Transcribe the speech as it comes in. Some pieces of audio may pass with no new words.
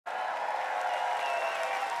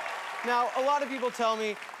Now, a lot of people tell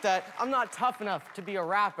me that I'm not tough enough to be a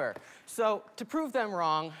rapper. So, to prove them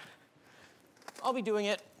wrong, I'll be doing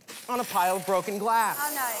it on a pile of broken glass.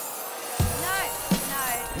 Oh, no.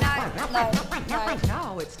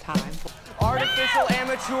 Now it's time. Artificial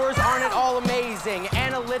amateurs aren't at all amazing.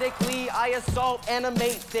 Analytically, I assault,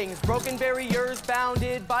 animate things. Broken barriers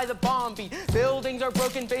bounded by the bomb beat. Buildings are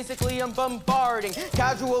broken, basically I'm bombarding.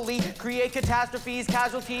 Casually create catastrophes,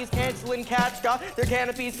 casualties, canceling cats got their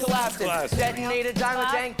canopies collapsing. Detonated dynamo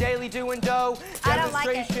tank, daily doing dough.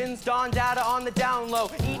 Demonstrations, dawn data on the down low.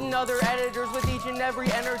 Eating other editors with each and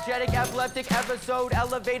every energetic, epileptic episode,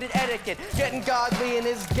 elevated etiquette. Getting godly in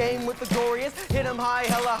his game with the glorious. Hit him high,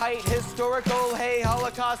 hella height, historical. Hey,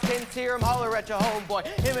 Holocaust hints here, I'm holler at your homeboy.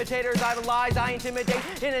 Imitators idolize, I intimidate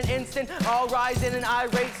in an instant. I'll rise in an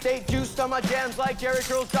irate state, juiced on my jams like Jerry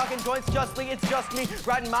curls, docking joints justly. It's just me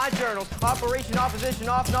writing my journals. Operation opposition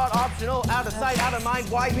off, not optional. Out of sight, out of mind,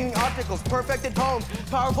 widening opticals, perfected poems,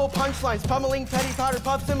 powerful punchlines, pummeling petty powder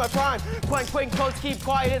puffs in my prime. Quench, close, keep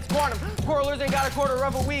quiet, it's quantum. Quarrelers ain't got a quarter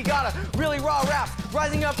of what we got a really raw rap.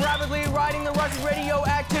 Rising up rapidly, riding the rush of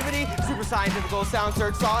radioactivity. Super scientifical sound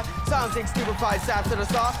search saw. Sounds stupefied saps at a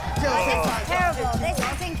sauce. This is terrible. This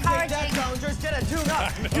is encouraging. Just get a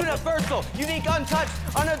tune-up. Universal, unique, untouched,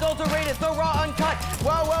 unadulterated, so raw, uncut.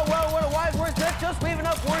 Well, what a wise word slip. Just weaving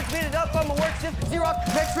up words, beat it up. I'm a work stiff. Xerox,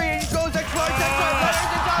 next creating goes, exploits, letters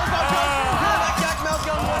and dollars on toast. Like Jack Milk,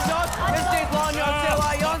 young one dog. Instinct, long, young, still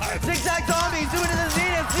I young. Zigzag zombies, doing to the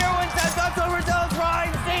zenith. 0 and 10 thoughts over those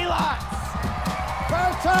rhymes. Sea lots.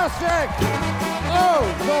 Fantastic! Oh,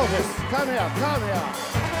 gorgeous. Come here.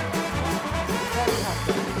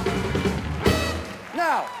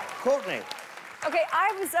 Now, Courtney. Okay,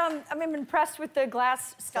 I'm impressed with the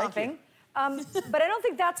glass stomping. But I don't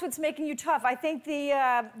think that's what's making you tough. I think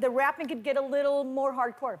the rapping could get a little more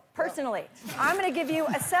hardcore, personally. I'm gonna give you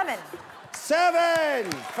a 7.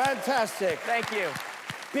 7! Fantastic. Thank you.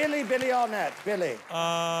 Billy Arnett. Billy.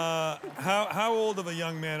 How old of a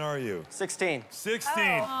young man are you? 16. 16.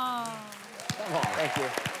 Oh. Come on. Thank you.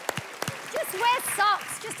 Just wear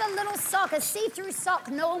socks, just a little sock, a see-through sock.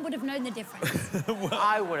 No one would have known the difference. Well,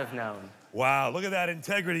 I would have known. Wow, look at that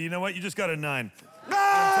integrity. You know what? You just got a 9. Thank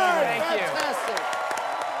you. Fantastic.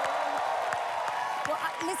 Well,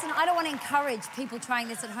 listen, I don't want to encourage people trying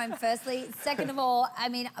this at home, firstly. Second of all, I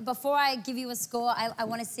mean, before I give you a score, I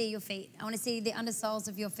want to see your feet. I want to see the undersoles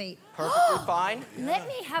of your feet. Perfectly fine. Let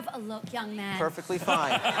me have a look, young man. Perfectly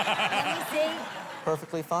fine. Let me see.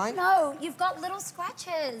 Perfectly fine? No, you've got little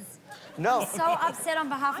scratches. No. I'm so upset on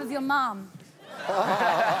behalf of your mum.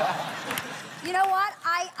 You know what?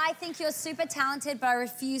 I think you're super talented, but I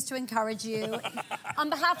refuse to encourage you.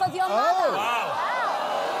 On behalf of your mother.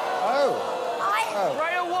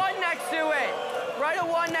 Write a 1 next to it. Write a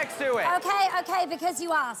 1 next to it. Okay, because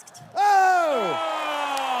you asked. Oh!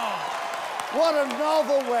 What a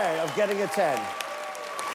novel way of getting a 10.